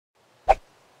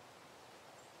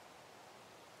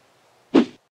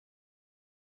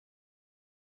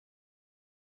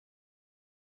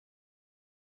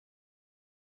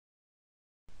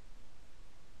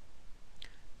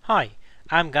Hi,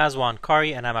 I'm Ghazwan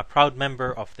Kari and I'm a proud member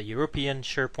of the European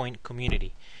SharePoint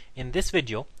community. In this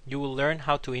video, you will learn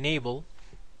how to enable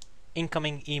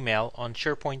incoming email on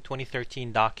SharePoint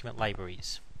 2013 document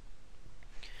libraries.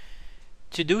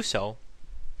 To do so,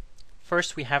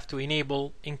 first we have to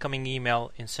enable incoming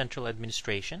email in central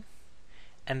administration,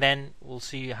 and then we'll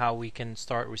see how we can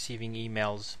start receiving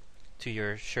emails to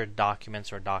your shared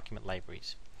documents or document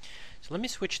libraries. So let me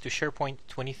switch to SharePoint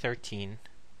 2013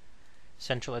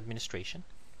 Central Administration,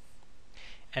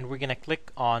 and we're going to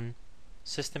click on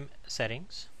System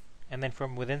Settings, and then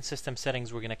from within System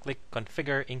Settings we're going to click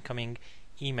Configure Incoming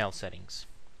Email Settings.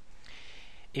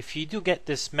 If you do get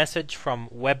this message from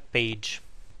web page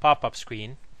pop-up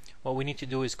screen, what we need to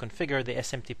do is configure the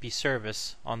SMTP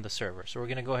service on the server. So we're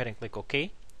going to go ahead and click OK,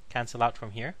 cancel out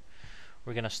from here.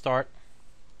 We're going to start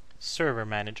Server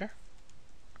Manager.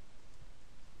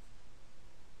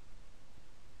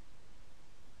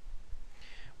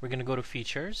 We're going to go to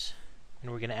Features, and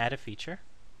we're going to add a feature.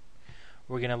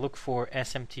 We're going to look for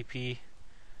SMTP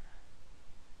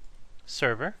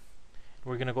Server.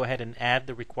 We're going to go ahead and add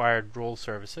the required role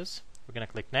services. We're going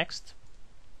to click Next,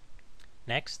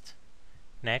 Next,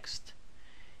 Next,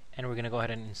 and we're going to go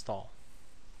ahead and install.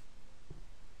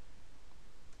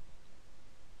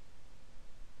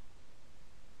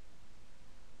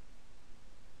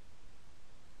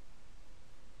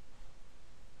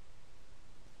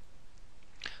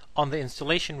 On the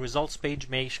installation results page,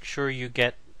 make sure you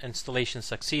get installation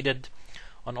succeeded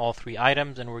on all three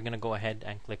items, and we're going to go ahead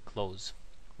and click Close.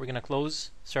 We're going to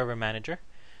close Server Manager,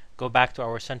 go back to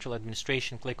our central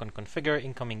administration, click on Configure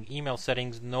Incoming Email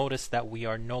Settings. Notice that we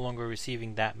are no longer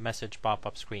receiving that message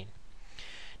pop-up screen.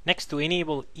 Next, to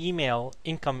enable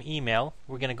income email,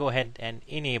 we're going to go ahead and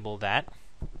enable that.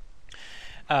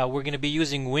 We're going to be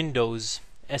using Windows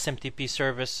SMTP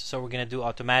service, so we're going to do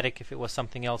automatic. If it was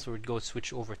something else, we would go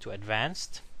switch over to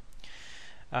advanced.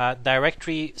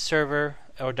 Directory server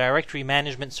or directory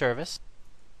management service.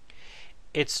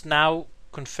 It's now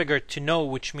configured to no,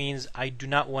 which means I do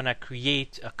not want to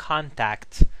create a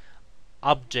contact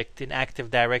object in Active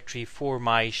Directory for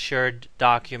my shared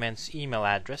documents email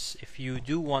address. If you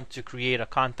do want to create a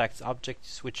contacts object,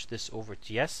 switch this over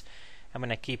to yes. I'm going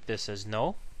to keep this as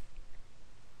no.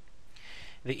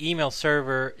 The email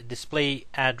server display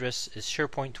address is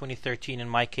SharePoint 2013, in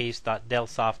my case,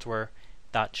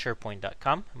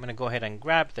 .dellsoftware.sharepoint.com. I'm going to go ahead and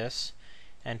grab this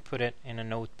and put it in a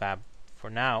notepad for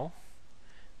now.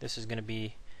 This is going to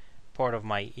be part of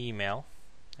my email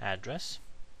address.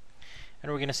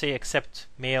 And we're going to say accept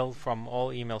mail from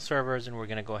all email servers, and we're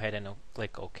going to go ahead and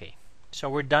click OK.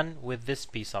 So we're done with this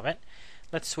piece of it.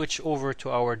 Let's switch over to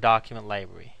our document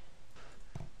library.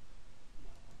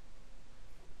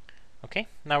 Okay,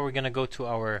 now we're going to go to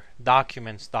our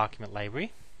Documents document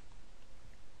library.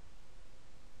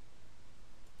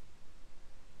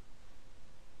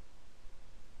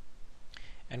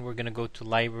 And we're going to go to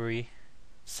Library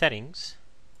Settings.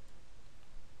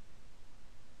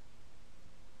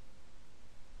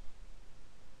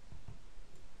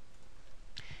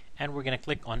 And we're going to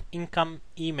click on Income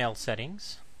Email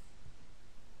Settings.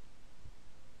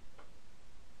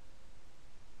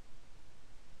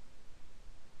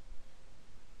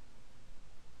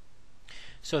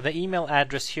 So the email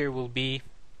address here will be,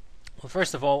 well,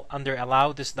 first of all, under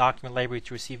Allow this document library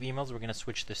to receive emails, we're going to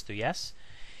switch this to yes.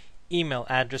 Email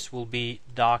address will be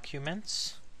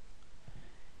documents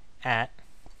at,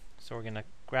 so we're going to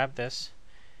grab this,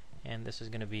 and this is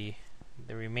going to be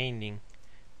the remaining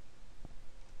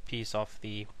piece of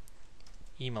the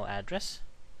email address.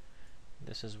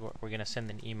 This is what we're going to send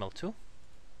an email to.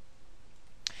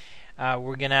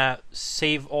 We're going to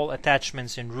save all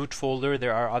attachments in root folder.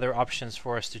 There are other options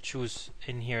for us to choose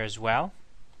in here as well.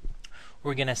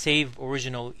 We're going to save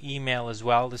original email as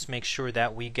well. This makes sure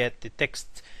that we get the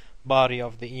text body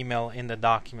of the email in the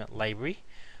document library.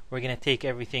 We're going to take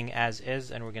everything as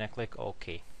is, and we're going to click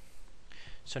OK.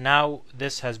 So now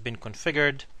this has been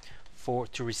configured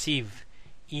to receive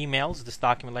emails. This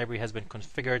document library has been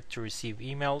configured to receive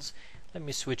emails. Let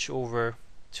me switch over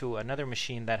to another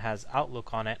machine that has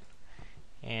Outlook on it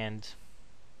and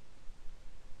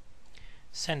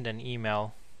send an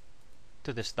email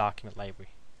to this document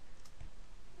library.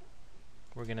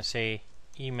 We're going to say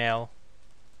email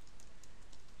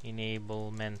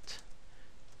enablement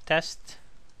test,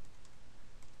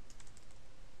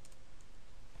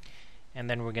 and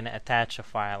then we're going to attach a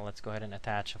file. Let's go ahead and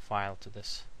attach a file to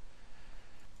this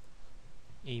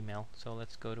email. So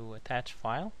let's go to attach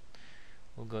file.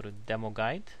 We'll go to demo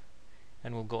guide,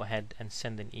 and we'll go ahead and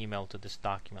send an email to this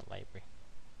document library.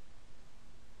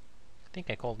 I think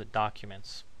I called it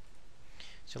documents.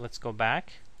 So let's go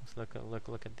back. Let's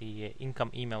look at the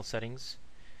income email settings.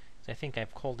 I think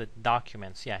I've called it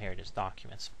documents. Yeah, here it is,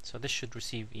 documents. So this should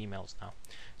receive emails now.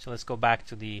 So let's go back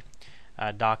to the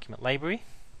document library.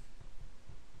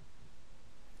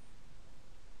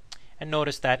 And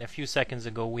notice that a few seconds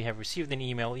ago we have received an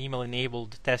email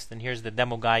enabled test, and here's the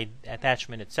demo guide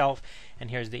attachment itself,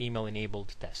 and here's the email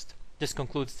enabled test. This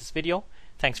concludes this video.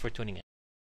 Thanks for tuning in.